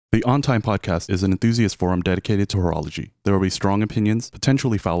The On Time podcast is an enthusiast forum dedicated to horology. There will be strong opinions,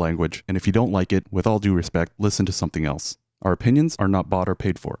 potentially foul language, and if you don't like it, with all due respect, listen to something else. Our opinions are not bought or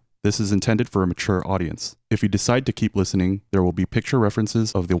paid for. This is intended for a mature audience. If you decide to keep listening, there will be picture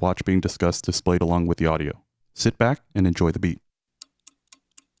references of the watch being discussed displayed along with the audio. Sit back and enjoy the beat.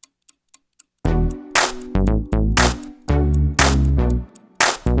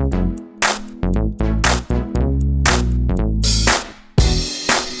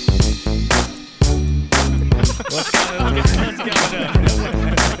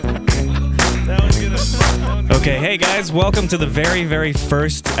 Okay, hey guys, welcome to the very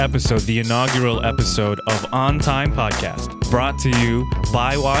first episode, the inaugural episode of On Time Podcast, brought to you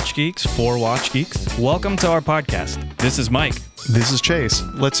by Watch Geeks for Watch Geeks. Welcome to our podcast. This is Mike. This is Chase.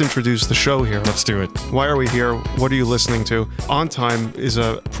 Let's introduce the show here. Let's do it. Why are we here? What are you listening to? On Time is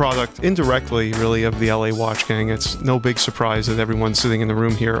a product indirectly, really, of the LA Watch Gang. It's no big surprise that everyone sitting in the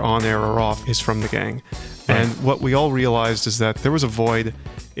room here, on air or off, is from the gang. Right. And what we all realized is that there was a void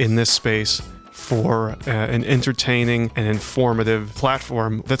in this space for an entertaining and informative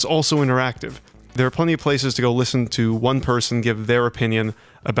platform that's also interactive. There are plenty of places to go listen to one person give their opinion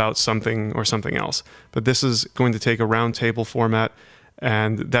about something or something else. But this is going to take a roundtable format,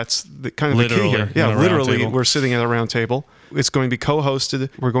 and that's the kind of literally, the key here. Yeah, literally, we're sitting at a round table. It's going to be co-hosted.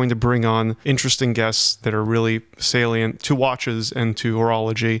 We're going to bring on interesting guests that are really salient to watches and to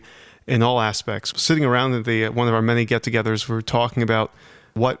horology in all aspects. Sitting around at one of our many get-togethers, we're talking about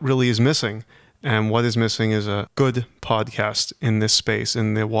what really is missing. And what is missing is a good podcast in this space,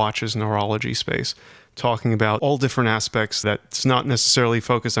 in the watches and horology space, talking about all different aspects that's not necessarily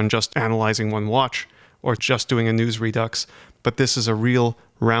focused on just analyzing one watch or just doing a news redux, but this is a real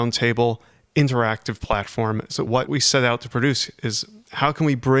roundtable, interactive platform. So what we set out to produce is how can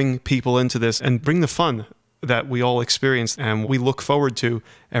we bring people into this and bring the fun that we all experience and we look forward to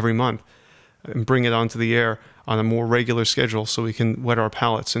every month and bring it onto the air on a more regular schedule so we can wet our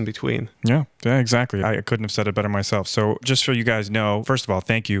palates in between. Yeah, exactly. I couldn't have said it better myself. So just so you guys know, first of all,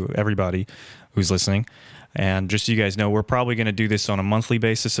 thank you everybody who's listening. And just so you guys know, we're probably going to do this on a monthly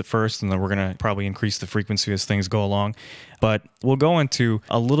basis at first, and then we're going to probably increase the frequency as things go along. But we'll go into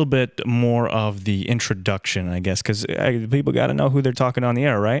a little bit more of the introduction, I guess, because people got to know who they're talking on the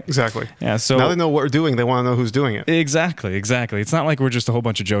air, right? Exactly. Yeah. So now they know what we're doing. They want to know who's doing it. Exactly. It's not like we're just a whole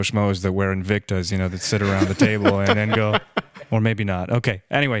bunch of Joe Schmoes that wear Invictas, that sit around the table and then go, or maybe not. Okay.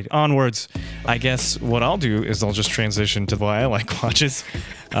 Anyway, onwards. I guess what I'll do is I'll just transition to why I like watches.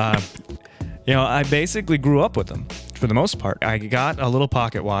 I basically grew up with them for the most part. I got a little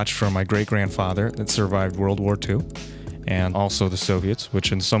pocket watch from my great-grandfather that survived World War II and also the Soviets,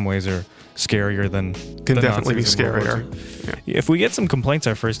 which in some ways are scarier than can the definitely Nazis be scarier. Yeah. If we get some complaints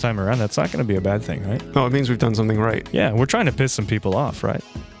our first time around, that's not going to be a bad thing, right? No, it means we've done something right. Yeah, we're trying to piss some people off, right?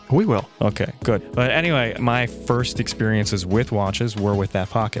 We will. Okay, good. But anyway, my first experiences with watches were with that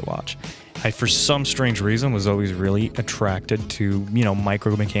pocket watch. I, for some strange reason, was always really attracted to,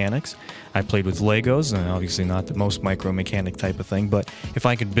 micromechanics. I played with Legos, and obviously not the most micromechanic type of thing, but if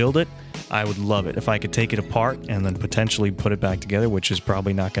I could build it, I would love it. If I could take it apart and then potentially put it back together, which is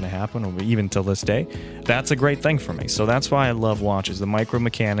probably not going to happen, or even till this day, that's a great thing for me. So that's why I love watches, the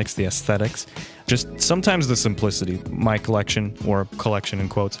micromechanics, the aesthetics, just sometimes the simplicity. My collection, or collection in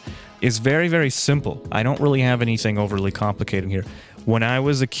quotes, is very simple. I don't really have anything overly complicated here. When I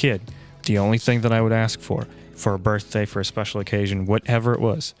was a kid, the only thing that I would ask for a birthday, for a special occasion, whatever it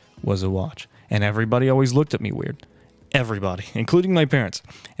was a watch. And everybody always looked at me weird. Everybody, including my parents.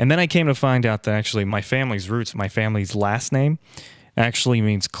 And then I came to find out that actually my family's roots, my family's last name, actually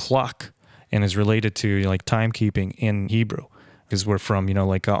means clock and is related to timekeeping in Hebrew. Because we're from,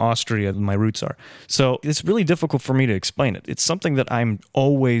 Austria, my roots are. So it's really difficult for me to explain it. It's something that I'm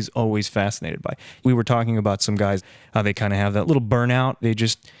always fascinated by. We were talking about some guys, how they kind of have that little burnout. They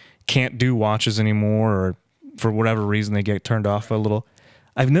just can't do watches anymore, or for whatever reason they get turned off a little.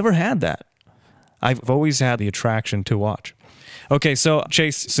 I've never had that. I've always had the attraction to watch. Okay, so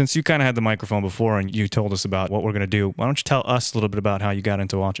Chase, since you kind of had the microphone before and you told us about what we're going to do, why don't you tell us a little bit about how you got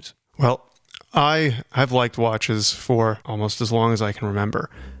into watches? Well, I have liked watches for almost as long as I can remember.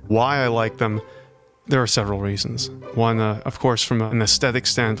 Why I like them, there are several reasons. One, of course, from an aesthetic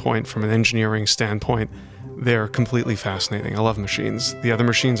standpoint, from an engineering standpoint, they're completely fascinating. I love machines. The other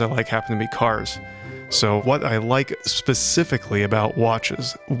machines I like happen to be cars. So what I like specifically about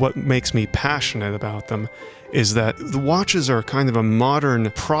watches, what makes me passionate about them, is that the watches are kind of a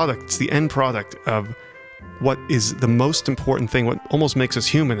modern product. It's the end product of what is the most important thing, what almost makes us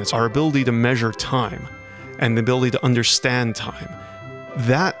human. It's our ability to measure time and the ability to understand time.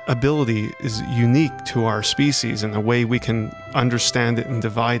 that ability is unique to our species and the way we can understand it and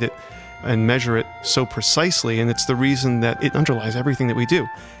divide it and measure it so precisely, and it's the reason that it underlies everything that we do.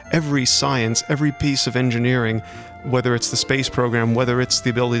 Every science, every piece of engineering, whether it's the space program, whether it's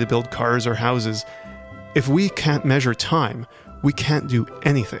the ability to build cars or houses, if we can't measure time, we can't do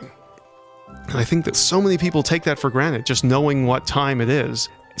anything. And I think that so many people take that for granted, just knowing what time it is.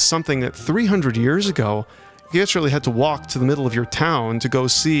 It's something that 300 years ago, you actually had to walk to the middle of your town to go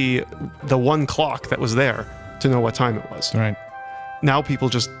see the one clock that was there to know what time it was. Right. Now people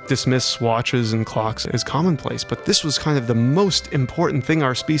just dismiss watches and clocks as commonplace, but this was kind of the most important thing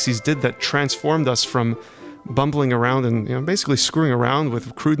our species did that transformed us from bumbling around and basically screwing around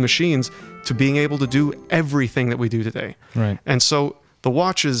with crude machines to being able to do everything that we do today. Right. And so the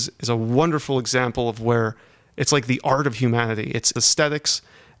watch is a wonderful example of where it's like the art of humanity. It's aesthetics,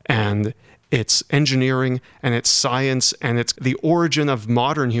 and it's engineering, and it's science, and it's the origin of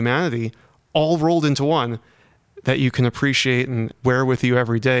modern humanity all rolled into one that you can appreciate and wear with you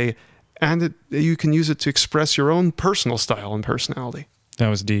every day, and you can use it to express your own personal style and personality. That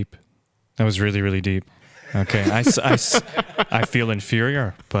was deep. That was really, really deep. Okay, I feel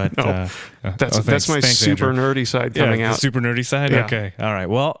inferior, but No, that's my super Andrew. nerdy side coming out. The super nerdy side? Yeah. Okay, all right.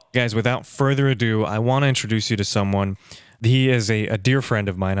 Well, guys, without further ado, I want to introduce you to someone. He is a dear friend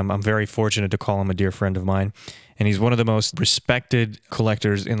of mine. I'm very fortunate to call him a dear friend of mine. And he's one of the most respected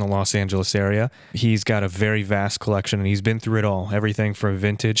collectors in the Los Angeles area. He's got a very vast collection, and he's been through it all. Everything from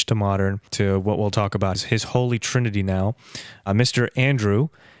vintage to modern to what we'll talk about is his holy trinity now. Mr. Andrew,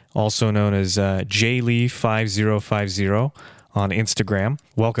 also known as JLee5050 on Instagram.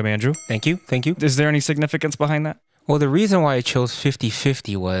 Welcome, Andrew. Thank you. Thank you. Is there any significance behind that? Well, the reason why I chose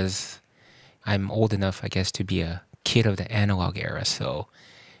 50/50 was I'm old enough, I guess, to be a kid of the analog era. So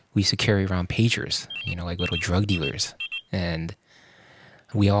we used to carry around pagers, like little drug dealers. And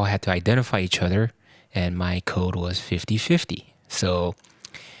we all had to identify each other. And my code was 50/50. So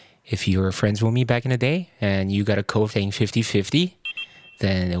if you were friends with me back in the day and you got a code saying 50/50,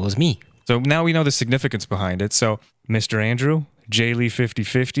 then it was me. So now we know the significance behind it. So Mr. Andrew,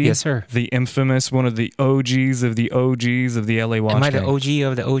 JLee5050. Yes, sir. The infamous, one of the OGs of the OGs of the LA Watch Am I the Gang. OG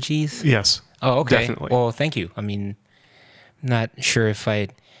of the OGs? Yes. Oh, okay. Definitely. Well, thank you. I mean, not sure if I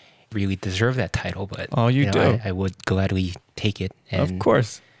really deserve that title, but Oh, you do. I would gladly take it and Of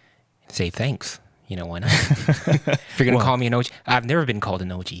course. say thanks. Why not? If you're going to call me an OG, I've never been called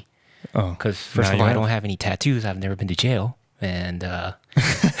an OG. Oh, Because first now of all, you I have. don't have any tattoos. I've never been to jail. And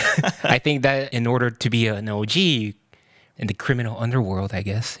I think that in order to be an OG in the criminal underworld, I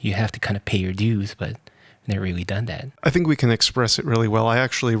guess, you have to kind of pay your dues, but I've never really done that. I think we can express it really well. I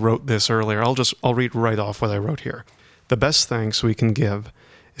actually wrote this earlier. I'll read right off what I wrote here. The best thanks we can give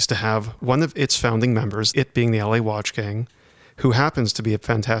is to have one of its founding members, it being the LA Watch Gang, who happens to be a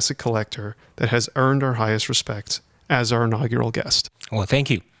fantastic collector that has earned our highest respect as our inaugural guest. Well, thank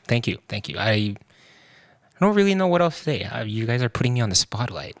you. Thank you. Thank you. I don't really know what else to say. You guys are putting me on the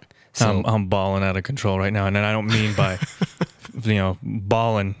spotlight. So, I'm balling out of control right now. And I don't mean by,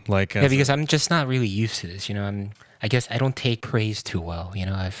 balling like... yeah, because I'm just not really used to this. I guess I don't take praise too well.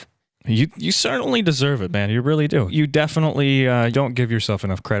 You certainly deserve it, man. You really do. You definitely don't give yourself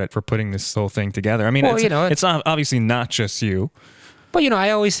enough credit for putting this whole thing together. I mean, Well, it's not, obviously not just you. But I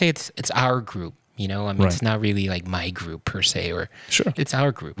always say it's our group. I mean, Right. it's not really like my group per se, or Sure. it's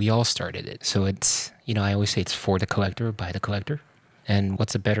our group. We all started it, so it's I always say it's for the collector, by the collector. And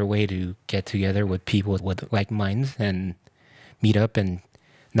what's a better way to get together with people with like minds and meet up and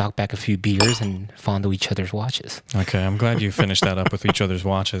knock back a few beers and fondle each other's watches? Okay, I'm glad you finished that up with each other's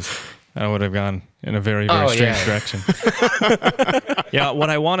watches. I would have gone in a very, very strange direction. Yeah, what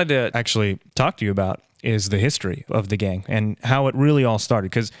I wanted to actually talk to you about is the history of the gang and how it really all started.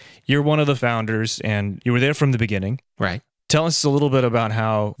 Because you're one of the founders and you were there from the beginning. Right. Tell us a little bit about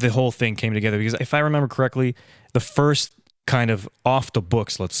how the whole thing came together. Because if I remember correctly, the first kind of off the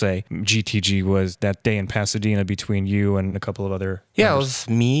books, let's say, GTG was that day in Pasadena between you and a couple of other... Yeah, it members. was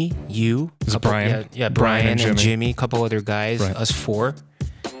me, you, It was Brian. Yeah, Brian Brian and and Jimmy. Jimmy, a couple other guys, Right. us four.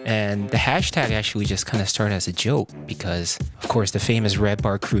 And the hashtag actually just kind of started as a joke because, of course, the famous Red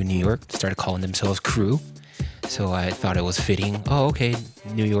Bar Crew in New York started calling themselves Crew. So I thought it was fitting. Oh, okay,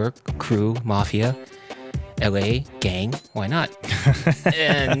 New York, Crew, Mafia, LA, Gang, why not?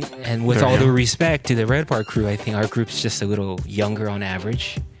 and with all due respect to the Red Bar Crew, I think our group's just a little younger on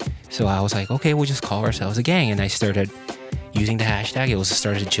average. So I was like, okay, we'll just call ourselves a gang. And I started using the hashtag. It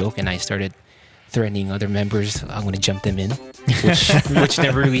started a joke, and I started threatening other members. I'm going to jump them in, which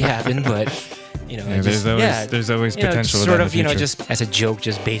never really happened, but there's always potential. Sort of, just as a joke,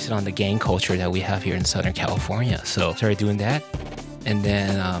 just based on the gang culture that we have here in Southern California. So started doing that, And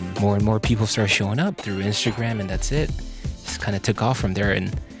then more and more people started showing up through Instagram, and that's it. Just kind of took off from there.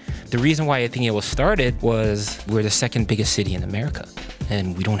 And the reason why I think it was started was we're the second biggest city in America,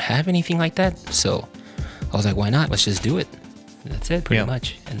 and we don't have anything like that. So I was like, why not? Let's just do it. And that's it, pretty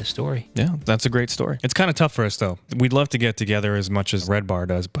much, in the story. Yeah, that's a great story. It's kind of tough for us, though. We'd love to get together as much as Red Bar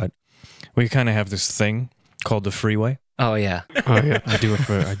does, but we kind of have this thing called the freeway. Oh, yeah. Oh, yeah. I do it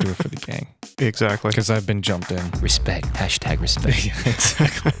for the gang. Exactly. Because I've been jumped in. Respect. Hashtag respect. Yeah,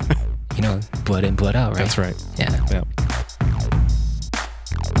 exactly. You know, blood in, blood out, right? That's right. Yeah. Yeah.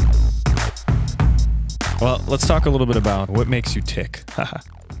 Well, let's talk a little bit about what makes you tick.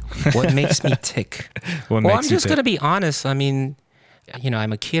 What makes me tick? What Well, makes I'm you just tick? going to be honest. I mean, you know,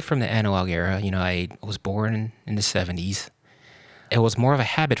 I'm a kid from the analog era. You know, I was born in the 70s. It was more of a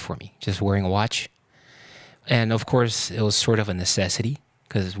habit for me, just wearing a watch. And of course, it was sort of a necessity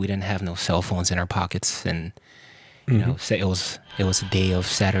because we didn't have no cell phones in our pockets. And, you know, so it was a day of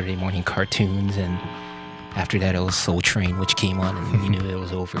Saturday morning cartoons. And after that, it was Soul Train, which came on, and you knew it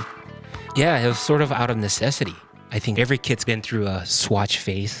was over. Yeah, it was sort of out of necessity. I think every kid's been through a Swatch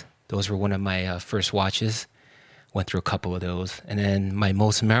phase. Those were one of my first watches. Went through a couple of those. And then my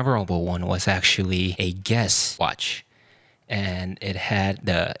most memorable one was actually a Guess watch. And it had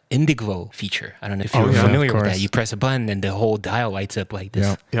the Indigo feature. I don't know if you're familiar with that. You press a button and the whole dial lights up like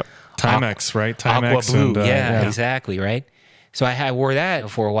this. Yep. Timex, right? Timex. Aqua blue. And, yeah, exactly, right? So I wore that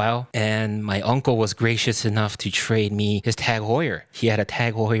for a while, and my uncle was gracious enough to trade me his Tag Heuer. He had a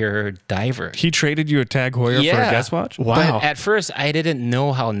Tag Heuer diver. He traded you a Tag Heuer for a Guess watch? Wow. But at first, I didn't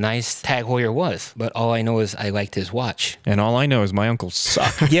know how nice Tag Heuer was. But all I know is I liked his watch. And all I know is my uncle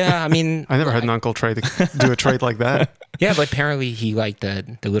sucked. Yeah, I mean... I never had an uncle try to do a trade like that. Yeah, but apparently he liked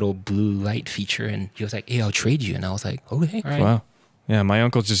the little blue light feature, and he was like, hey, I'll trade you. And I was like, okay, all right. Wow. Yeah, my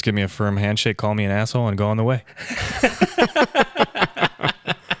uncle just give me a firm handshake, call me an asshole, and go on the way.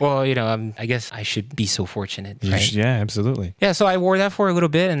 Well, you know, I guess I should be so fortunate, right? Yeah, absolutely. Yeah, so I wore that for a little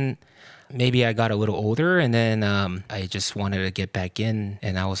bit, and maybe I got a little older, and then I just wanted to get back in,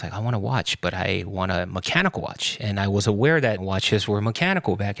 and I was like, I want to watch, but I want a mechanical watch. And I was aware that watches were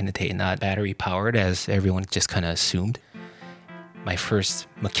mechanical back in the day, not battery powered, as everyone just kind of assumed. My first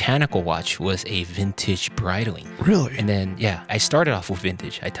mechanical watch was a vintage Breitling. Really? And then, yeah, I started off with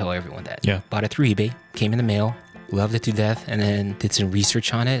vintage. I tell everyone that. Yeah. Bought it through eBay, came in the mail, loved it to death, and then did some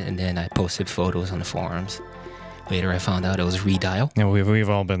research on it, and then I posted photos on the forums. Later, I found out it was Redial. Yeah, we've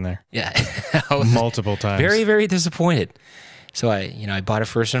all been there. Yeah. I was multiple times. very, very disappointed. So I bought it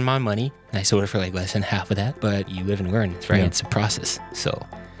first in my money, and I sold it for like less than half of that, but you live and learn, right? Yeah. It's a process. So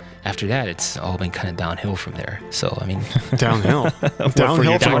after that, it's all been kind of downhill from there. So, I mean... Downhill?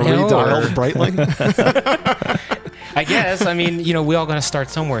 Downhill from a Redial Breitling? I guess. I mean, you know, we all got to start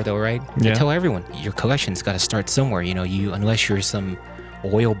somewhere, though, right? Yeah. I tell everyone, your collection's got to start somewhere. You know, unless you're some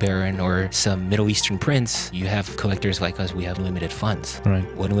oil baron or some Middle Eastern prince, you have collectors like us, we have limited funds. Right.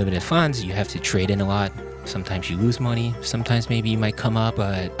 With limited funds, you have to trade in a lot. Sometimes you lose money. Sometimes maybe you might come up,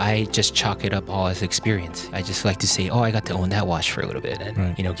 but I just chalk it up all as experience. I just like to say, oh, I got to own that watch for a little bit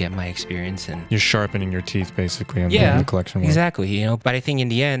and, you know, get my experience. And you're sharpening your teeth, basically, in the collection work. Exactly. You know, but I think in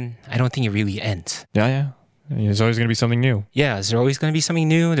the end, I don't think it really ends. Yeah. There's always going to be something new. Yeah, there's always going to be something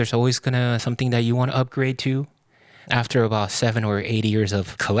new. There's always going to something that you want to upgrade to. After about 7 or 8 years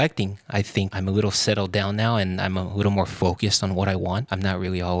of collecting, I think I'm a little settled down now, and I'm a little more focused on what I want. I'm not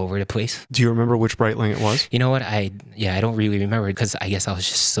really all over the place. Do you remember which Breitling it was? You know what? I don't really remember it because I guess I was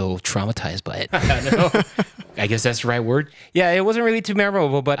just so traumatized by it. I guess that's the right word. Yeah, it wasn't really too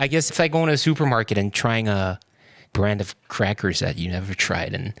memorable, but I guess it's like going to a supermarket and trying a brand of crackers that you never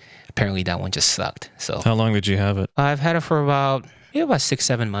tried, and apparently that one just sucked. So How long did you have it? I've had it for about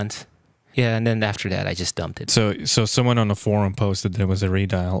 6-7 months. Yeah, and then after that, I just dumped it. So someone on the forum posted that it was a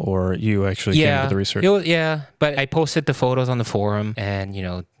Redial, or you actually came to the research? But I posted the photos on the forum, and, you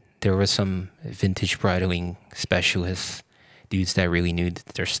know, there was some vintage Breitling specialists, dudes that really knew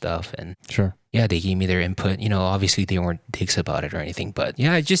their stuff, and sure. Yeah, they gave me their input. You know, obviously they weren't dicks about it or anything, but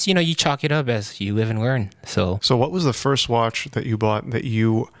yeah, just, you know, you chalk it up as you live and learn. So what was the first watch that you bought that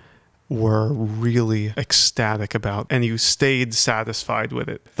you were really ecstatic about and you stayed satisfied with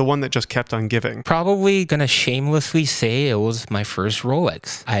it? The one that just kept on giving? Probably gonna shamelessly say it was my first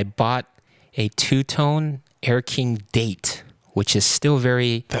Rolex. I bought a two-tone Air King Date, which is still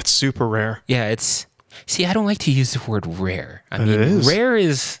very... That's super rare. Yeah, it's... See, I don't like to use the word rare. I mean, it is. Rare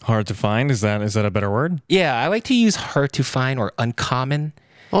is... Hard to find? Is that a better word? Yeah, I like to use hard to find or uncommon.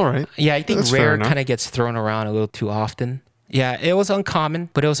 All right. Yeah, I think That's fair rare enough. kind of gets thrown around a little too often. Yeah, it was uncommon,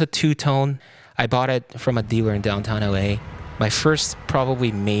 but it was a two-tone. I bought it from a dealer in downtown LA. My first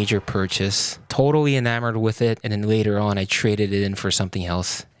probably major purchase, totally enamored with it, and then later on I traded it in for something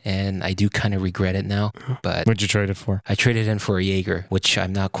else. And I do kind of regret it now, but... What'd you trade it for? I traded in for a Jaeger, which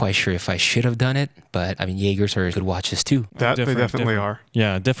I'm not quite sure if I should have done it, but I mean, Jaegers are good watches too. They definitely are.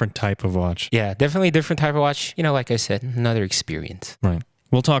 Yeah, different type of watch. Yeah, definitely a different type of watch. You know, like I said, another experience. Right.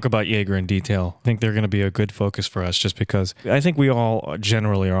 We'll talk about Jaeger in detail. I think they're going to be a good focus for us just because I think we all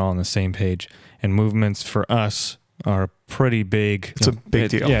generally are all on the same page, and movements for us are pretty big. It's a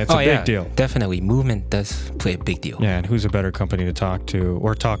big deal. Yeah, it's a big deal. Definitely. Movement does play a big deal. Yeah, and who's a better company to talk to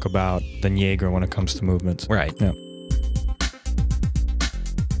or talk about than Jaeger when it comes to movements? Right. Yeah.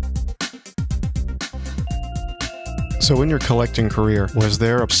 So in your collecting career, was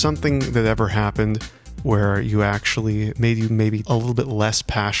there something that ever happened where you actually made you maybe a little bit less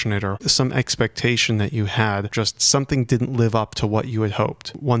passionate, or some expectation that you had, just something didn't live up to what you had hoped?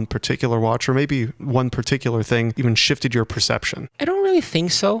 One particular watch, or maybe one particular thing even shifted your perception? I don't really think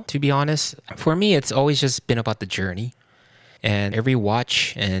so, to be honest. For me, it's always just been about the journey. And every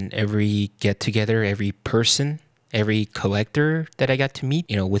watch and every get-together, every person, every collector that I got to meet,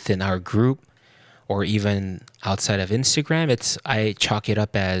 you know, within our group, or even outside of Instagram, I chalk it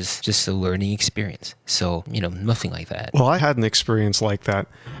up as just a learning experience. So, you know, nothing like that. Well, I had an experience like that,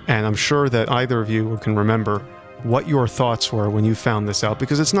 and I'm sure that either of you can remember what your thoughts were when you found this out,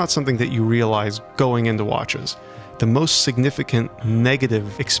 because it's not something that you realize going into watches. The most significant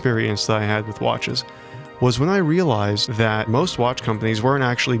negative experience that I had with watches was when I realized that most watch companies weren't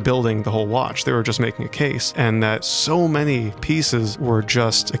actually building the whole watch. They were just making a case, and that so many pieces were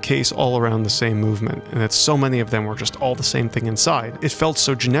just a case all around the same movement, and that so many of them were just all the same thing inside. It felt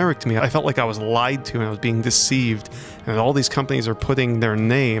so generic to me. I felt like I was lied to and I was being deceived, and all these companies are putting their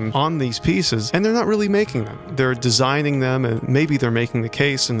name on these pieces, and they're not really making them. They're designing them, and maybe they're making the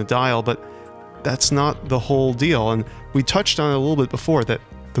case and the dial, but that's not the whole deal. And we touched on it a little bit before, that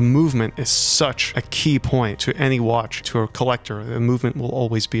the movement is such a key point to any watch, to a collector. The movement will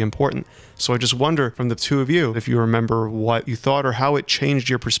always be important. So I just wonder from the two of you if you remember what you thought or how it changed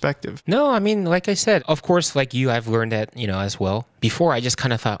your perspective. No, I mean, like I said, of course, like you, I've learned that, you know, as well. Before, I just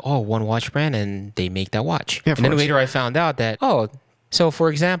kind of thought, oh, one watch brand and they make that watch. Yeah, and then later I found out that, oh, so for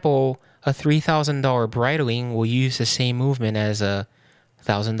example, a $3,000 Breitling will use the same movement as a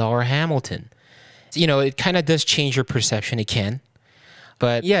 $1,000 Hamilton. You know, it kind of does change your perception. It can.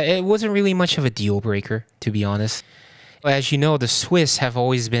 But yeah, it wasn't really much of a deal breaker, to be honest. As you know, the Swiss have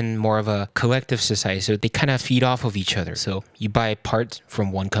always been more of a collective society, so they kind of feed off of each other. So you buy a part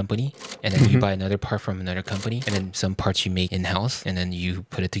from one company, and then you buy another part from another company, and then some parts you make in-house, and then you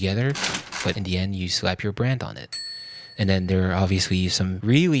put it together, but in the end, you slap your brand on it. And then there are obviously some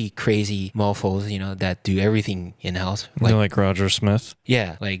really crazy mofos, you know, that do everything in-house. Like Roger Smith?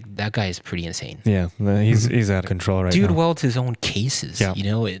 Yeah, like that guy is pretty insane. Yeah, he's out of control right now. Dude welds his own cases, you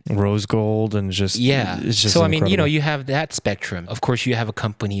know? Rose gold and just... Yeah. It's just so, incredible. I mean, you know, you have that spectrum. Of course, you have a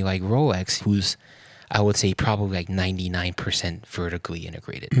company like Rolex who's, I would say, probably like 99% vertically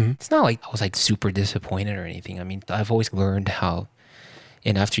integrated. It's not like I was like super disappointed or anything. I mean, I've always learned how...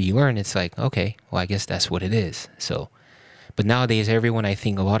 And after you learn, it's like, okay, well, I guess that's what it is. So... But nowadays, everyone, I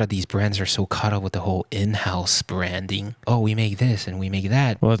think a lot of these brands are so caught up with the whole in-house branding. Oh, we make this and we make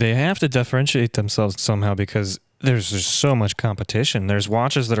that. Well, they have to differentiate themselves somehow because there's just so much competition. There's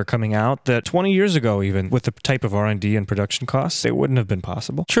watches that are coming out that 20 years ago, even with the type of R&D and production costs, it wouldn't have been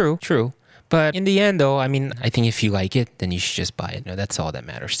possible. True, true. But in the end, though, I mean, I think if you like it, then you should just buy it. You know, that's all that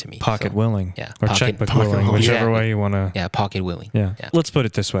matters to me. Pocket willing. Yeah. Or checkbook willing, whichever way you want to. Yeah, pocket willing. Yeah. Let's put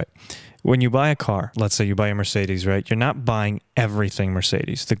it this way. When you buy a car, let's say you buy a Mercedes, right? You're not buying everything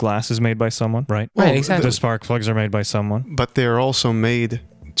Mercedes. The glass is made by someone, right? Right, exactly. The spark plugs are made by someone. But they're also made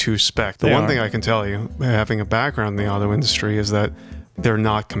to spec. The one thing I can tell you, having a background in the auto industry, is that they're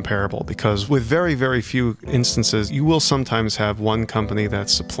not comparable, because with very, very few instances, you will sometimes have one company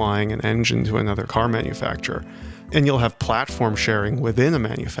that's supplying an engine to another car manufacturer, and you'll have platform sharing within a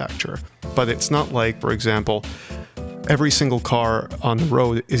manufacturer. But it's not like, for example, every single car on the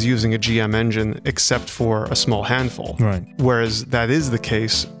road is using a GM engine except for a small handful. Right. Whereas that is the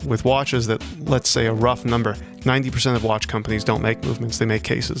case with watches that, let's say a rough number, 90% of watch companies don't make movements, they make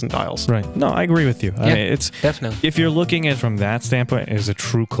cases and dials. Right. No, I agree with you. Yeah, I mean, it's definitely. If you're looking at it from that standpoint as a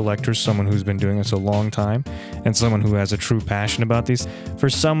true collector, someone who's been doing this a long time, and someone who has a true passion about these, for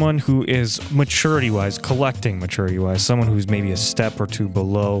someone who is maturity-wise, collecting maturity-wise, someone who's maybe a step or two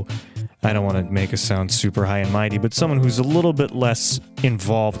below, I don't want to make it sound super high and mighty, but someone who's a little bit less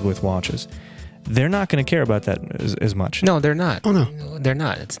involved with watches. they're not going to care about that as much. No, they're not. Oh, no. They're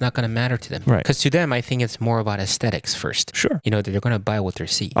not. It's not going to matter to them. Right. Because to them, I think it's more about aesthetics first. Sure. You know, they're going to buy what they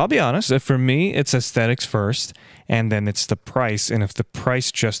see. I'll be honest. For me, it's aesthetics first, and then it's the price. And if the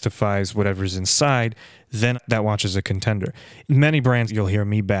price justifies whatever's inside, then that watch is a contender. Many brands you'll hear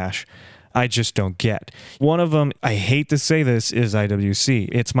me bash, I just don't get. One of them, I hate to say this, is IWC.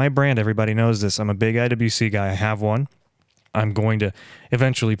 It's my brand. Everybody knows this. I'm a big IWC guy. I have one. I'm going to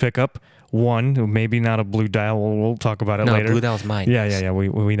eventually pick up one, maybe not a blue dial. We'll talk about it later. No, blue dial's mine. Yeah.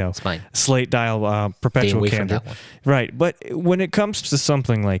 We know. It's mine. Slate dial, perpetual away from candor. that one. Right. But when it comes to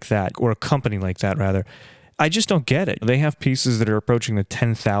something like that, or a company like that, rather, I just don't get it. They have pieces that are approaching the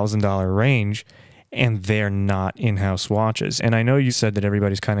 $10,000 range, and they're not in-house watches. And I know you said that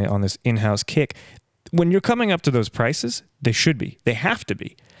everybody's kind of on this in-house kick. When you're coming up to those prices, they should be. They have to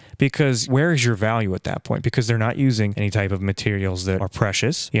be. Because where is your value at that point? Because they're not using any type of materials that are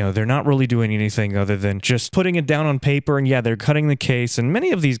precious. You know, they're not really doing anything other than just putting it down on paper. And yeah, they're cutting the case. And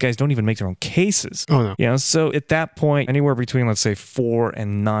many of these guys don't even make their own cases. Oh, no. You know, so at that point, anywhere between, let's say, $4,000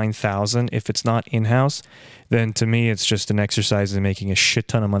 and $9,000, if it's not in-house, then to me, it's just an exercise in making a shit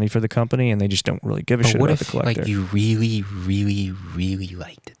ton of money for the company, and they just don't really give a shit What about if, the collector. like, you really, really, really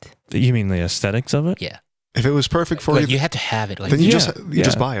liked it? You mean the aesthetics of it? Yeah. If it was perfect for Like, you, you had to have it. Like, then you Yeah.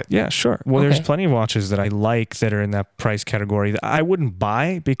 just buy it. Yeah, sure. Well, there's Okay. plenty of watches that I like that are in that price category that I wouldn't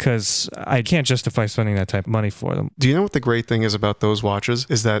buy because I can't justify spending that type of money for them. Do you know what the great thing is about those watches?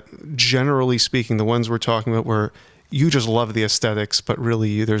 Is that generally speaking, the ones we're talking about where you just love the aesthetics, but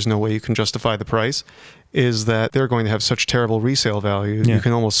really there's no way you can justify the price, is that they're going to have such terrible resale value. Yeah. You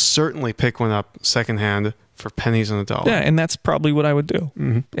can almost certainly pick one up secondhand for pennies on the dollar. Yeah, and that's probably what I would do.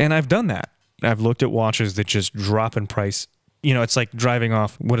 Mm-hmm. And I've done that. I've looked at watches that just drop in price. You know, it's like driving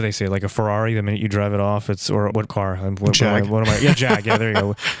off, what do they say, like a Ferrari, the minute you drive it off, or what car? Jag. What am I? Yeah, Jag. Yeah, there you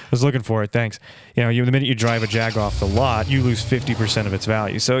go. I was looking for it. Thanks. You know, the minute you drive a Jag off the lot, you lose 50% of its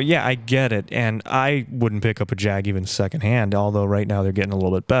value. So, yeah, I get it. And I wouldn't pick up a Jag even secondhand, although right now they're getting a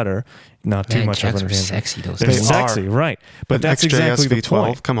little bit better. Not too man, much of Jags an are advantage. sexy. Those They're They things. sexy, right. But An that's XJS exactly the V12,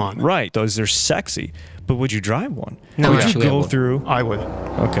 point. come on. Right. Those are sexy. But would you drive one? No, would you actually, I go wouldn't. through? I would.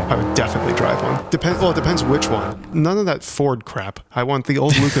 Okay. I would definitely drive one. Well, it depends which one. None of that Ford crap. I want the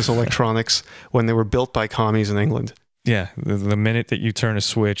old Lucas Electronics when they were built by commies in England. Yeah, the minute that you turn a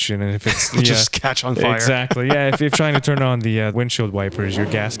switch, and if it's Just catch on fire. exactly, yeah. If you're trying to turn on the windshield wipers, your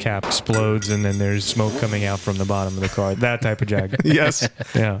gas cap explodes, and then there's smoke coming out from the bottom of the car. That type of Jag. Yes,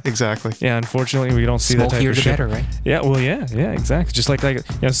 Yeah, exactly. yeah. Unfortunately, we don't see that type Smokier of the shit. better, right? Yeah, well, yeah, exactly. Just like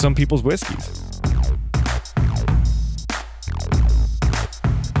some people's whiskeys.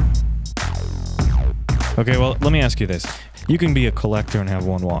 Okay, well, let me ask you this: you can be a collector and have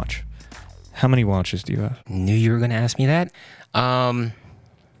one watch. How many watches do you have? Knew you were going to ask me that.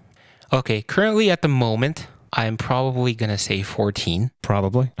 Okay, currently at the moment, I'm probably going to say 14.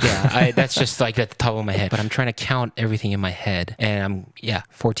 Probably. Yeah, that's just like at the top of my head. But I'm trying to count everything in my head. And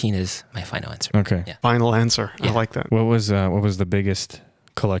 14 is my final answer. Okay. Yeah. Final answer. I Yeah. like that. What was the biggest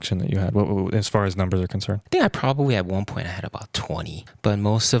collection that you had, as far as numbers are concerned? I think I probably at one point I had about 20. But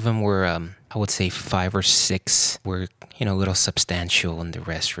most of them were, I would say 5 or 6 were, a little substantial. And the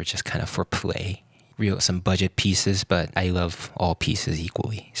rest were just kind of for play. Some budget pieces, but I love all pieces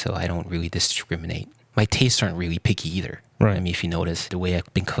equally. So I don't really discriminate. My tastes aren't really picky either. Right. I mean, if you notice the way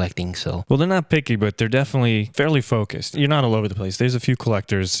I've been collecting, so. Well, they're not picky, but they're definitely fairly focused. You're not all over the place. There's a few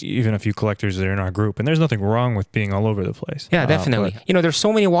collectors, even a few collectors that are in our group, and there's nothing wrong with being all over the place. Yeah, definitely. But There's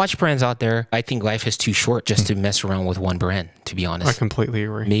so many watch brands out there. I think life is too short just to mess around with one brand, to be I honest. completely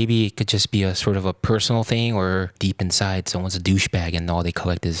agree. Maybe it could just be a sort of a personal thing, or deep inside someone's a douchebag and all they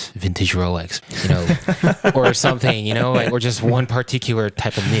collect is vintage Rolex, or something, or just one particular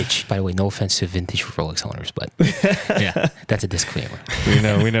type of niche. By the way, no offense to vintage Rolex owners, but yeah, that's a disclaimer. we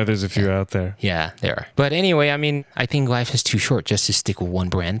know there's a few out there. Yeah, there are. But anyway, I think life is too short just to stick with one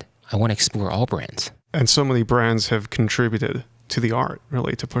brand. I want to explore all brands. And so many brands have contributed to the art,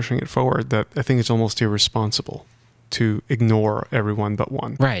 really, to pushing it forward, that I think it's almost irresponsible to ignore everyone but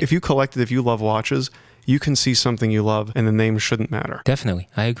one. Right. If you love watches, you can see something you love and the name shouldn't matter. Definitely.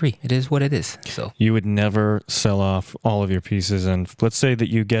 I agree. It is what it is. So You would never sell off all of your pieces, and let's say that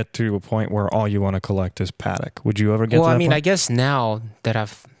you get to a point where all you want to collect is Patek. Would you ever get to that point? I guess now that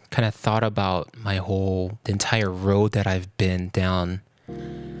I've kind of thought about the entire road that I've been down,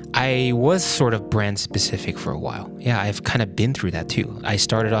 I was sort of brand specific for a while. Yeah, I've kind of been through that too. I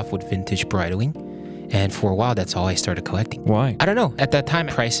started off with vintage bridling, and for a while, that's all I started collecting. Why? I don't know. At that time,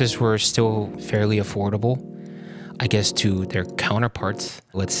 prices were still fairly affordable, I guess, to their counterparts.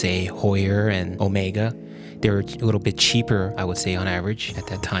 Let's say Hoyer and Omega. They were a little bit cheaper, I would say, on average at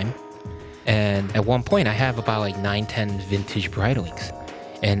that time. And at one point, I have about like 9, 10 vintage bridlings.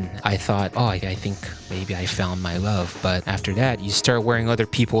 And I thought, oh, I think maybe I found my love. But after that, you start wearing other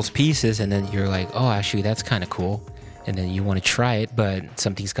people's pieces, and then you're like, oh, actually, that's kind of cool. And then you want to try it, but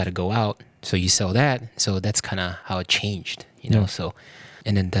something's got to go out. So you sell that. So that's kind of how it changed, you know? So,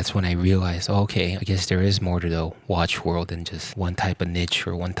 and then that's when I realized, oh, okay, I guess there is more to the watch world than just one type of niche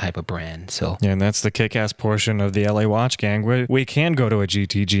or one type of brand. So yeah, and that's the kick-ass portion of the LA Watch Gang, where we can go to a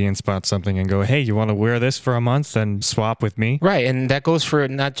GTG and spot something and go, hey, you want to wear this for a month and swap with me? right, and that goes for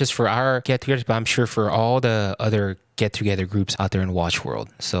not just for our get-togethers, but I'm sure for all the other get-together groups out there in watch world.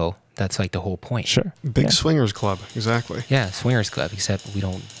 So that's like the whole point. Sure. Big swingers club, exactly. Yeah, swingers club, except we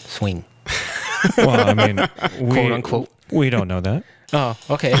don't swing. Well, I mean, Quote unquote. We don't know that. Oh,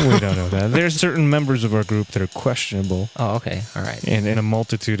 okay. We don't know that. There's certain members of our group that are questionable Oh, okay. All right. in a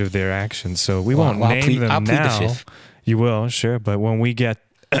multitude of their actions, so we won't Well, I'll name plead- them I'll plead the now. fifth. You will, sure, but when we get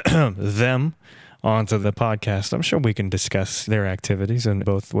them onto the podcast, I'm sure we can discuss their activities in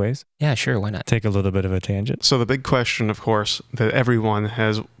both ways. Yeah, sure. Why not? Take a little bit of a tangent. So the big question, of course, that everyone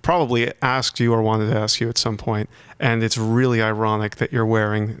has probably asked you or wanted to ask you at some point, and it's really ironic that you're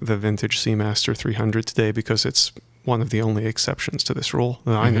wearing the vintage Seamaster 300 today because it's one of the only exceptions to this rule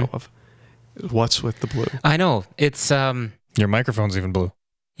that I know of. What's with the blue? I know. It's, Your microphone's even blue.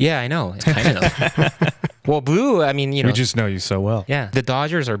 yeah, I know. It's kind of. Well, blue, I mean, you know. We just know you so well. Yeah. The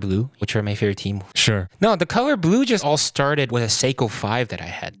Dodgers are blue, which are my favorite team. Sure. No, the color blue just all started with a Seiko 5 that I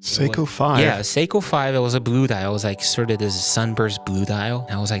had. Seiko 5? Yeah, a Seiko 5. It was a blue dial. It was like sort of this sunburst blue dial.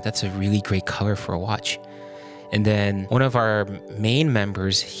 And I was like, that's a really great color for a watch. And then one of our main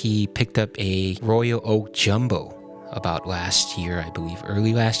members, he picked up a Royal Oak Jumbo about last year, I believe,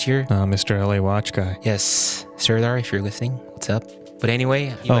 early last year. Mr. LA Watch Guy. Yes, Serdar, if you're listening, what's up? But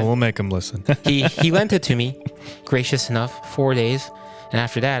anyway, We'll make him listen. he lent it to me, gracious enough, 4 days. And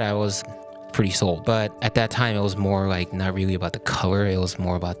after that, I was pretty sold. But at that time, it was more like not really about the color. It was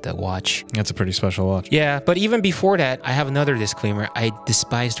more about the watch. That's a pretty special watch. Yeah, but even before that, I have another disclaimer. I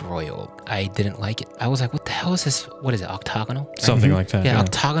despised Royal Oak. I didn't like it. I was like, what the hell is this? What is it, octagonal? Right? Something like that. Yeah,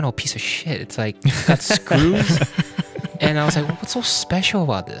 octagonal piece of shit. It's like, got screws. And I was like, what's so special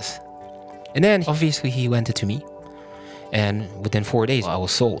about this? And then, obviously, he lent it to me. And within 4 days, I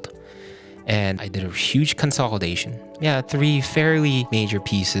was sold. And I did a huge consolidation. Yeah, 3 fairly major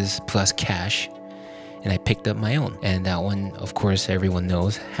pieces plus cash. And I picked up my own. And that one, of course, everyone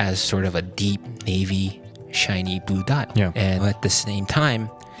knows, has sort of a deep navy, shiny blue dial. Yeah. And at the same time,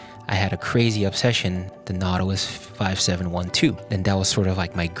 I had a crazy obsession, the Nautilus 5712. And that was sort of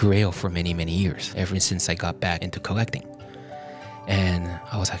like my grail for many, many years, ever since I got back into collecting. And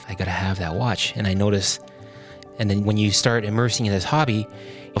I was like, I gotta have that watch. And I noticed, and then when you start immersing in this hobby,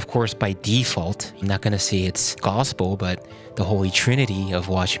 of course, by default, I'm not gonna say it's gospel, but the holy trinity of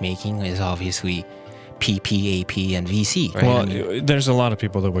watchmaking is obviously PP, AP, and VC. Right? Well, I mean, there's a lot of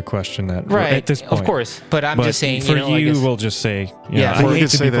people that would question that right, at this point. of course. But I'm just saying, for you know, I guess, we'll just say, Yeah, I Or you hate could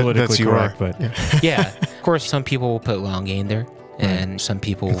to say be that politically that's you correct, are. but yeah, of course, some people will put long game there. And some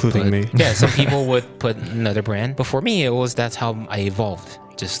people Including put, me. Yeah, some people would put another brand. But for me, that's how I evolved.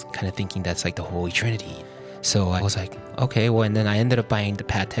 Just kind of thinking that's like the holy trinity. So I was like, okay, well, and then I ended up buying the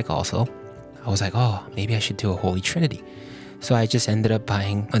Patek also. I was like, oh, maybe I should do a holy trinity. So I just ended up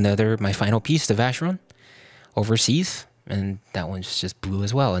buying my final piece, the Vacheron, overseas. And that one's just blue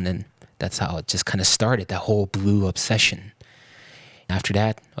as well. And then that's how it just kind of started, that whole blue obsession. After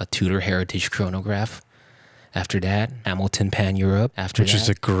that, a Tudor Heritage chronograph. After that, Hamilton Pan Europe. which is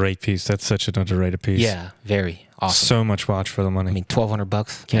a great piece. That's such an underrated piece. Yeah, very awesome. So much watch for the money. I mean,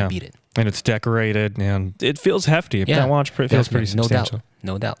 $1,200, can't beat it. And it's decorated and it feels hefty. Yeah, That watch feels pretty no substantial. doubt,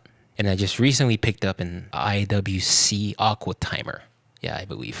 no doubt. And I just recently picked up an IWC Aqua Timer. Yeah, I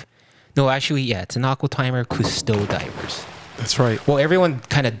believe. No, actually, yeah, it's an Aqua Timer Cousteau Divers. That's right. Well, everyone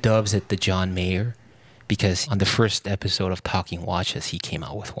kind of dubs it the John Mayer because on the first episode of Talking Watches, he came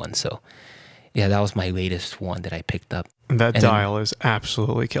out with one. So, yeah, that was my latest one that I picked up. And that And then- dial is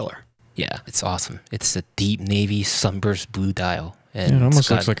absolutely killer. Yeah, it's awesome. It's a deep navy sunburst blue dial. And It it's almost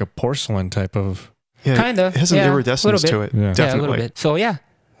got- looks like a porcelain type of. Yeah, Kinda, It has an yeah, iridescence little to it. Yeah. Yeah, a Definitely. little bit. So yeah,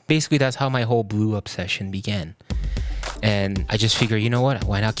 basically that's how my whole blue obsession began. And I just figured, you know what?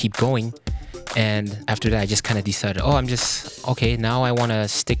 Why not keep going? And after that, I just kind of decided, okay, now I want to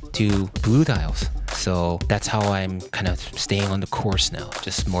stick to blue dials. So that's how I'm kind of staying on the course now,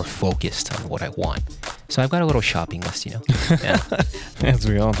 just more focused on what I want. So I've got a little shopping list, you know. Yeah. As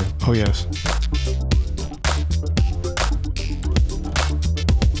we all do. Oh, yes.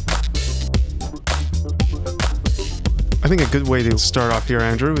 I think a good way to start off here,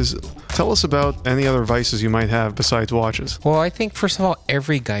 Andrew, is tell Tell us about any other vices you might have besides watches. Well, I think, first of all,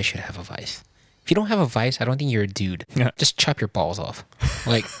 every guy should have a vice. If you don't have a vice, I don't think you're a dude. Yeah. Just chop your balls off.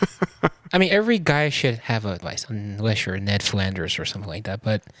 Like, I mean, every guy should have a vice, unless you're Ned Flanders or something like that.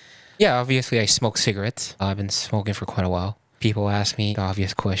 But yeah, obviously, I smoke cigarettes. I've been smoking for quite a while. People ask me the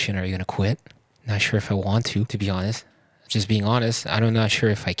obvious question, are you going to quit? Not sure if I want to be honest. Just being honest, I'm not sure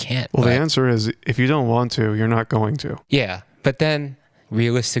if I can. Well, the answer is, if you don't want to, you're not going to. Yeah, but then,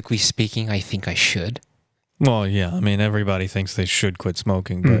 realistically speaking, I think I should. Well, yeah. I mean, everybody thinks they should quit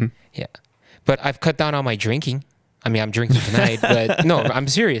smoking, but Yeah. But I've cut down on my drinking. I mean, I'm drinking tonight, but no, I'm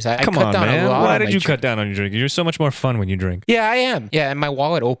serious. I come cut on, down man. a lot. Why on did my you cut down on your drinking? You're so much more fun when you drink. Yeah, I am. Yeah, and my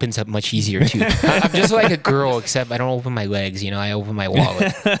wallet opens up much easier too. I'm just like a girl, except I don't open my legs. You know, I open my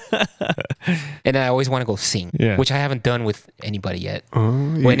wallet, and I always want to go sing, Yeah. which I haven't done with anybody yet. Oh,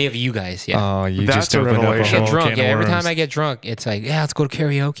 Well, any of you guys, yeah. Oh, you That's just a opened up a revelation. whole Get drunk. can Yeah, of every time worms. I get drunk, it's like, yeah, let's go to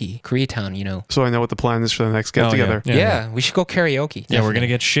karaoke, Koreatown. You know. So I know what the plan is for the next get-together. Yeah, we should go karaoke. Yeah, we're gonna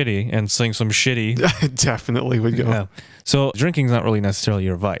get shitty and sing some shitty. I definitely would go. Yeah. So drinking's not really necessarily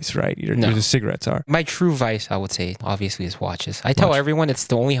your vice, right? No. The cigarettes are. My true vice, I would say, obviously, is watches. I tell Watch. everyone it's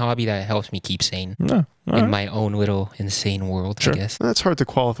the only hobby that helps me keep sane No. All in right. my own little insane world, Sure. I guess. That's hard to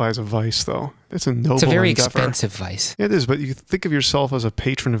qualify as a vice, though. It's a noble It's a very endeavor. expensive vice. It is, but you think of yourself as a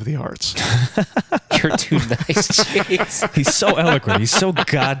patron of the arts. You're too nice, Chase. He's so eloquent. He's so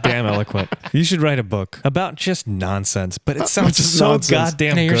goddamn eloquent. You should write a book about just nonsense, but it sounds Just so nonsense.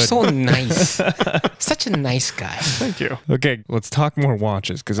 goddamn No, you're good. so nice. Such a nice guy. Thank you. Okay, let's talk more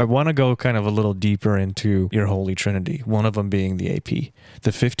watches because I want to go kind of a little deeper into your holy trinity. One of them being the AP.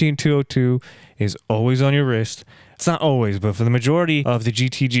 The 15202 is always on your wrist. It's not always, but for the majority of the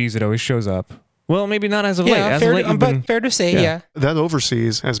GTGs, it always shows up. Well, maybe not as of late. Yeah, As fair, of late, you've but been, fair to say, yeah. yeah. That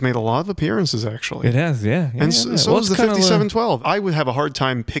overseas has made a lot of appearances, actually. it has, yeah. And yeah, so Well, is it's the kinda 5712. I would have a hard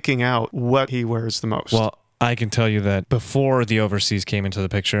time picking out what he wears the most. Well, I can tell you that before the overseas came into the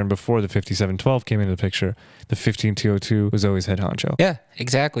picture and before the 5712 came into the picture, the 15202 was always head honcho. Yeah,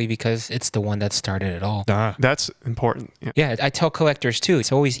 exactly, because it's the one that started it all. Ah. That's important. Yeah. Yeah, I tell collectors too,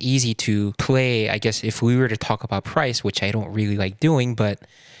 it's always easy to play, I guess, if we were to talk about price, which I don't really like doing, but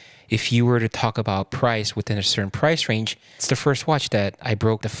if you were to talk about price within a certain price range, it's the first watch that I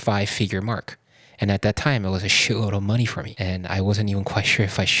broke the 5-figure mark. And at that time, it was a shitload of money for me. And I wasn't even quite sure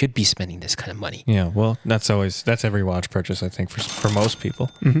if I should be spending this kind of money. Yeah, well, that's every watch purchase, I think, for most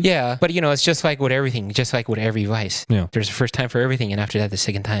people. Yeah, but you know, it's just like with everything, just like with every vice. Yeah. There's a first time for everything, and after that, the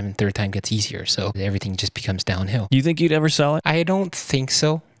second time and third time gets easier. So everything just becomes downhill. Do you think you'd ever sell it? I don't think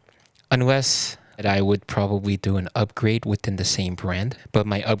so, unless I would probably do an upgrade within the same brand. But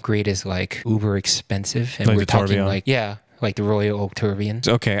my upgrade is like uber expensive, and Like we're the talking Tourbillon? like like the Royal Oak Tourbillon.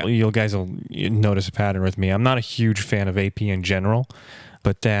 Okay, you guys will notice a pattern with me. I'm not a huge fan of AP in general,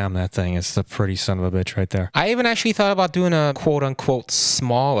 but damn, that thing is a pretty son of a bitch right there. I even actually thought about doing a quote-unquote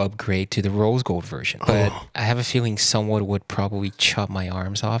small upgrade to the rose gold version, but I have a feeling someone would probably chop my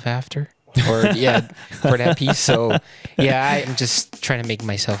arms off after. Or yeah, for that piece. So yeah, I'm just trying to make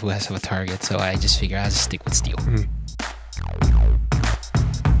myself less of a target. So I just figure I'll just stick with steel.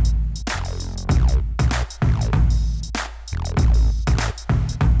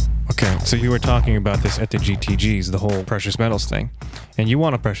 Okay, so you were talking about this at the GTGs, the whole precious metals thing, and you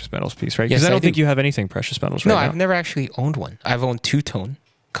want a precious metals piece, right? Because Yes, I I don't think do. you have anything precious metals right No, now. I've never actually owned one. I've owned two-tone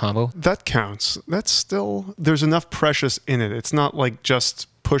combo. That counts. That's still, there's enough precious in it. It's not like just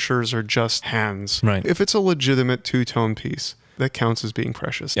pushers or just hands. Right. If it's a legitimate two-tone piece, that counts as being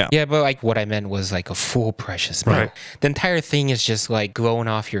precious. Yeah. Yeah, but like what I meant was like a full precious metal. Right. The entire thing is just like glowing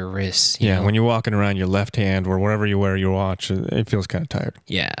off your wrists. You Yeah, know? when you're walking around your left hand or wherever you wear your watch, it feels kind of tired.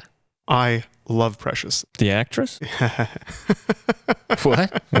 Yeah. I love precious. The actress?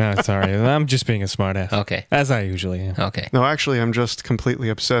 What? No, sorry. I'm just being a smartass. Okay. As I usually am. Okay. No, actually, I'm just completely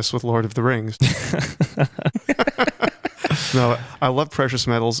obsessed with Lord of the Rings. No, I love precious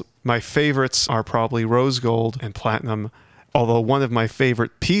metals. My favorites are probably rose gold and platinum. Although one of my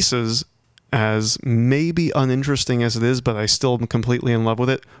favorite pieces, as maybe uninteresting as it is, but I still am completely in love with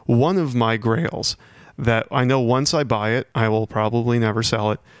it, one of my grails that I know once I buy it, I will probably never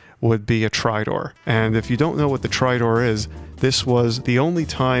sell it, would be a Tridor. And if you don't know what the Tridor is, this was the only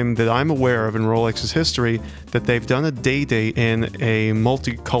time that I'm aware of in Rolex's history that they've done a day-date in a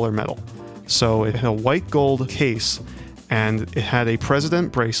multicolor metal. So it had a white gold case, and it had a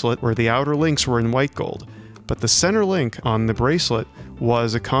president bracelet where the outer links were in white gold. But the center link on the bracelet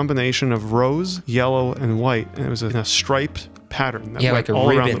was a combination of rose, yellow, and white, and it was in a striped pattern that Yeah, went like a all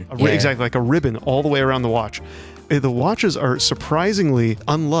ribbon. around Yeah. Exactly, like a ribbon all the way around the watch. The watches are surprisingly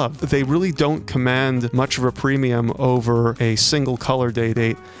unloved. They really don't command much of a premium over a single color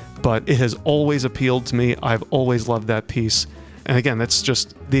day-date, but it has always appealed to me. I've always loved that piece. And again, that's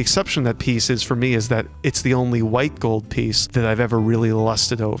just the exception that piece is for me is that it's the only white gold piece that I've ever really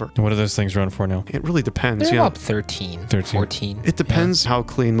lusted over. What do those things run for now? It really depends. They're Yeah, about 13, 14. it depends how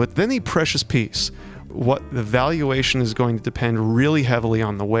clean. With any precious piece, what the valuation is going to depend really heavily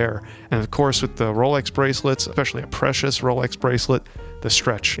on the wear. And of course, with the Rolex bracelets, especially a precious Rolex bracelet, the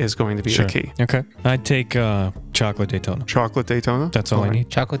stretch is going to be the key. Okay. I'd take chocolate Daytona. Chocolate Daytona? That's all I need.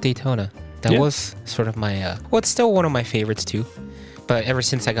 Chocolate Daytona. That was sort of my, well, it's still one of my favorites too. But ever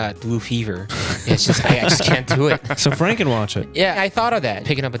since I got blue fever, it's just, I just can't do it. So Frank can watch it. Yeah, I thought of that,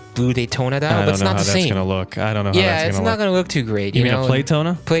 picking up a blue Daytona dial, I but don't it's know not how the that's same. going to look. I don't know how Yeah, that's it's going to not look. going to look too great. You mean know? a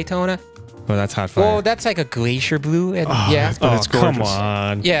Playtona? Playtona? Well, that's hot fire. Well, that's like a glacier blue. And yeah. But it's gorgeous. Come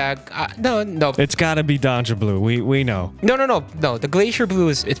on. Yeah, no. It's got to be Donja Blue. We know. No. The glacier blue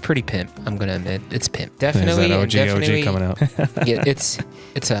it's pretty pimp. I'm gonna admit it's pimp. Definitely. Is that OG definitely, coming out? Yeah,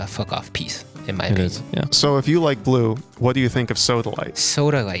 it's a fuck off piece in my It opinion. is. Yeah. So if you like blue, what do you think of Sodalite?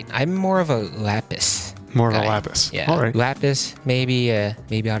 Soda light. I'm more of a lapis. More of a guy. lapis. Yeah. All right. Lapis, maybe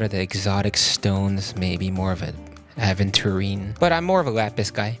out of the exotic stones, maybe more of an aventurine. But I'm more of a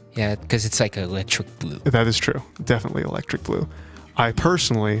lapis guy. Yeah, because it's like electric blue. That is true. Definitely electric blue. I like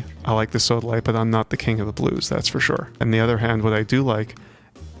the Sodalite, but I'm not the king of the blues, that's for sure. On the other hand, what I do like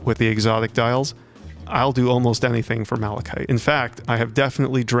with the exotic dials, I'll do almost anything for malachite. In fact, I have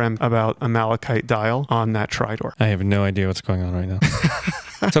definitely dreamt about a malachite dial on that Tridor. I have no idea what's going on right now.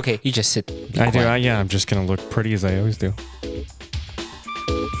 It's okay. You just sit. Be I do. quiet. I'm just going to look pretty as I always do.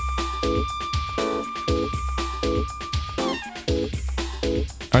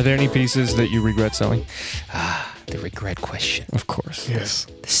 Are there any pieces that you regret selling? The regret question. Of course. Yes.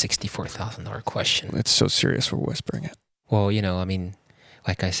 The $64,000 question. It's so serious we're whispering it. Well, I mean,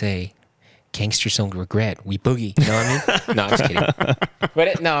 like I say, gangsters don't regret. We boogie. You know what I mean? No, I'm just kidding.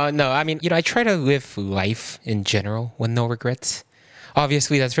 But no. I mean, I try to live life in general with no regrets.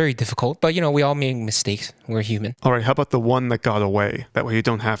 Obviously, that's very difficult, but we all make mistakes. We're human. All right, how about the one that got away? That way you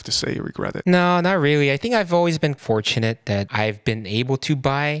don't have to say you regret it. No, not really. I think I've always been fortunate that I've been able to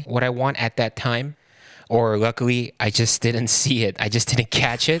buy what I want at that time. Or luckily, I just didn't see it. I just didn't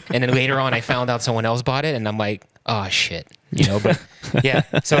catch it. And then later on, I found out someone else bought it, and I'm like, oh, shit. But yeah.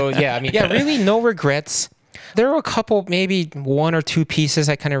 So, yeah, I mean, yeah, really no regrets. There were a couple, maybe one or two pieces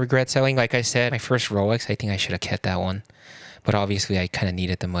I kind of regret selling. Like I said, my first Rolex, I think I should have kept that one. But obviously, I kind of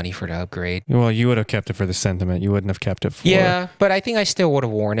needed the money for the upgrade. Well, you would have kept it for the sentiment. You wouldn't have kept it for... Yeah, but I think I still would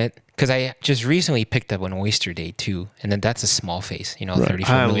have worn it. Because I just recently picked up an Oyster Date, too. And then that's a small face,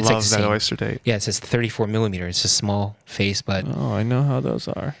 34 I millimeter. love that Oyster Date. Yeah, it says 34 millimeter. It's a small face, but... Oh, I know how those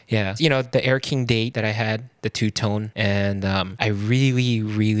are. Yeah. The Air King Date that I had, the two-tone. And I really,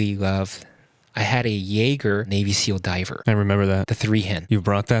 really loved... I had a Jaeger Navy SEAL diver. I remember that. The 3-hand. You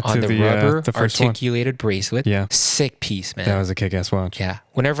brought that on to the rubber the first one. articulated bracelet. Yeah. Sick piece, man. That was a kick-ass watch. Yeah.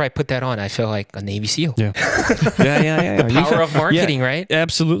 Whenever I put that on, I felt like a Navy SEAL. Yeah. Yeah. The power of marketing, right?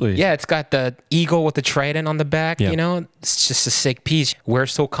 Absolutely. Yeah, it's got the eagle with the trident on the back, It's just a sick piece. We're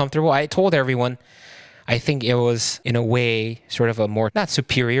so comfortable. I told everyone, I think it was, in a way, sort of a more, not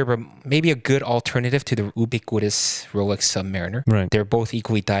superior, but maybe a good alternative to the ubiquitous Rolex Submariner. Right. They're both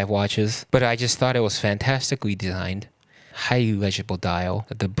equally dive watches, but I just thought it was fantastically designed. Highly legible dial.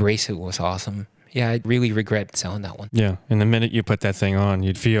 The bracelet was awesome. Yeah, I really regret selling that one. Yeah, and the minute you put that thing on,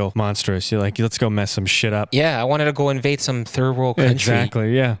 you'd feel monstrous. You're like, let's go mess some shit up. Yeah, I wanted to go invade some third world country.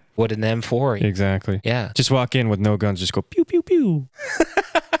 Exactly, yeah. With an M4. Exactly. Yeah. Just walk in with no guns, just go pew, pew, pew.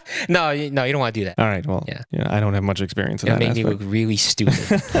 No, you don't want to do that. All right, well, yeah, I don't have much experience in that It made me aspect. look really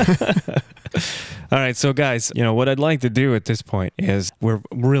stupid. All right, so guys, what I'd like to do at this point is we're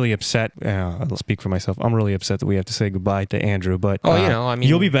really upset. I'll speak for myself. I'm really upset that we have to say goodbye to Andrew, but I mean,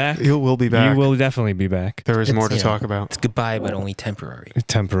 you'll be back. You will be back. You will definitely be back. There is more to It's talk about. It's goodbye, but only temporary.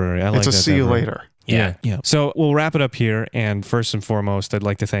 Temporary. I like It's a that see you temporary. later. Yeah. So we'll wrap it up here. And first and foremost, I'd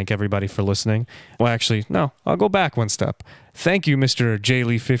like to thank everybody for listening. Well, actually, no, I'll go back one step. Thank you, Mr. J.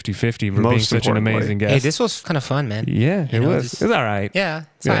 Lee 5050, for being Most such an importantly. amazing guest. Hey, this was kind of fun, man. Yeah, it was. this- It was all right. Yeah,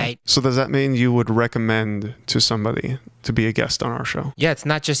 it's Yeah. all right. So does that mean you would recommend to somebody to be a guest on our show? Yeah, it's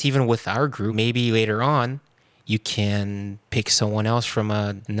not just even with our group. Maybe later on, you can pick someone else from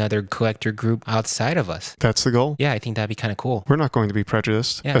another collector group outside of us. That's the goal? Yeah, I think that'd be kind of cool. We're not going to be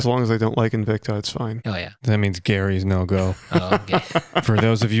prejudiced. Yeah. As long as they don't like Invicta, it's fine. Oh, yeah. That means Gary's no go. Oh, okay. For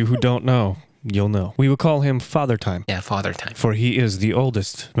those of you who don't know, you'll know. We will call him Father Time. Yeah, Father Time. For he is the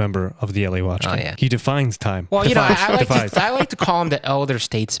oldest member of the LA Watch Oh, Gang. yeah. He defines time. Well, Defies, I like to call him the Elder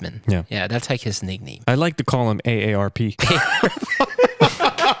Statesman. Yeah. Yeah, that's like his nickname. I like to call him AARP.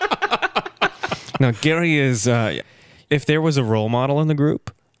 Now, Gary is, if there was a role model in the group,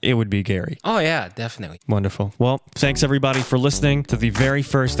 it would be Gary. Oh, yeah, definitely. Wonderful. Well, thanks everybody for listening to the very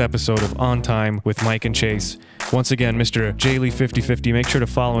first episode of On Time with Mike and Chase. Once again, Mr. Jaylee5050, make sure to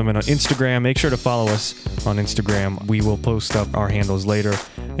follow him on Instagram. Make sure to follow us on Instagram. We will post up our handles later.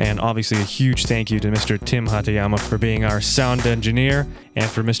 And obviously a huge thank you to Mr. Tim Hatayama for being our sound engineer, and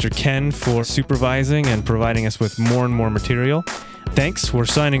for Mr. Ken for supervising and providing us with more and more material. Thanks. We're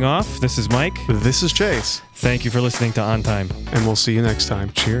signing off. This is Mike. This is Chase. Thank you for listening to On Time. And we'll see you next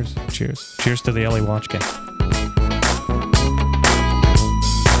time. Cheers. Cheers. Cheers to the LA Watch Gang.